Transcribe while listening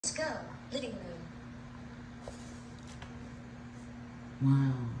Let's go. Living room.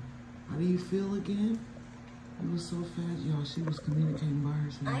 Wow. How do you feel again? It was so fast, y'all. She was communicating by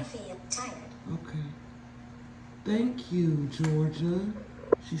herself. I feel tired. Okay. Thank you, Georgia.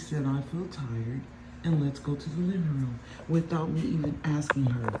 She said, I feel tired, and let's go to the living room without me even asking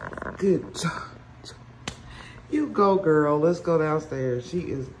her. Good job. You go, girl. Let's go downstairs. She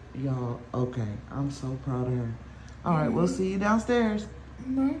is, y'all, okay. I'm so proud of her. All right, we'll see you downstairs.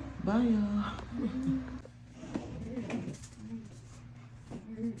 Bye, y'all.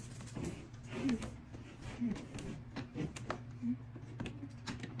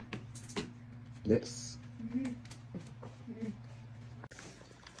 Yes.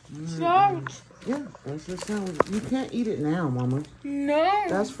 Sandwich. Yeah, that's your sandwich. You can't eat it now, Mama. No.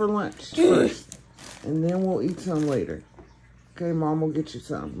 That's for lunch first. And then we'll eat some later. Okay, Mom will get you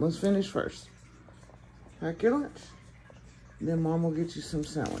some. Let's finish first. Pack your lunch. Then Mom will get you some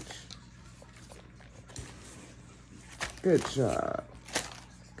sandwich. Good job.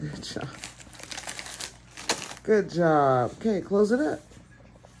 Good job. Good job. Okay, close it up.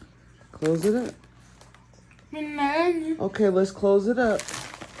 Close it up. Okay, let's close it up.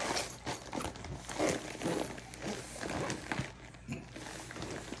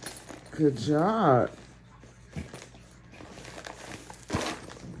 Good job.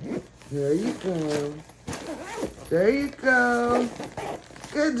 There you go. There you go.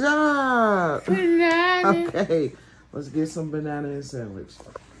 Good job. Banana. Okay, let's get some banana and sandwich.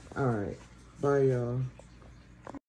 All right. Bye, y'all.